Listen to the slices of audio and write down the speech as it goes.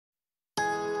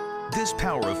This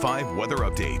Power of 5 weather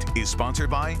update is sponsored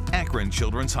by Akron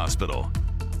Children's Hospital.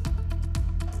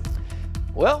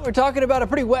 Well, we're talking about a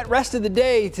pretty wet rest of the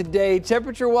day today.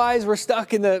 Temperature-wise, we're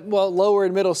stuck in the, lower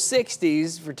and middle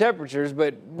 60s for temperatures,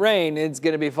 but rain is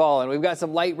going to be falling. We've got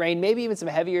some light rain, maybe even some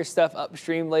heavier stuff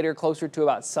upstream later, closer to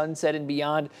about sunset and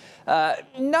beyond.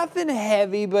 Nothing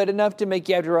heavy, but enough to make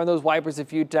you have to run those wipers a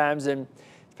few times, and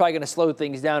it's probably going to slow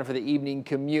things down for the evening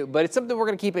commute. But it's something we're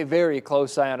going to keep a very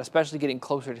close eye on, especially getting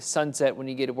closer to sunset when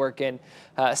you get to work in.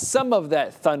 Some of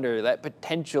that thunder, that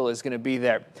potential is going to be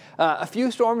there. A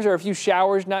few storms or a few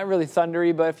showers, not really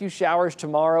thundery, but a few showers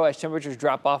tomorrow as temperatures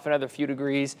drop off another few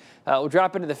degrees. We'll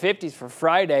drop into the 50s for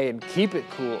Friday and keep it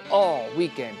cool all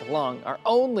weekend long. Our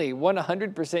only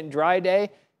 100% dry day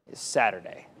is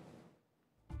Saturday.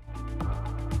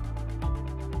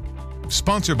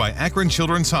 Sponsored by Akron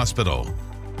Children's Hospital.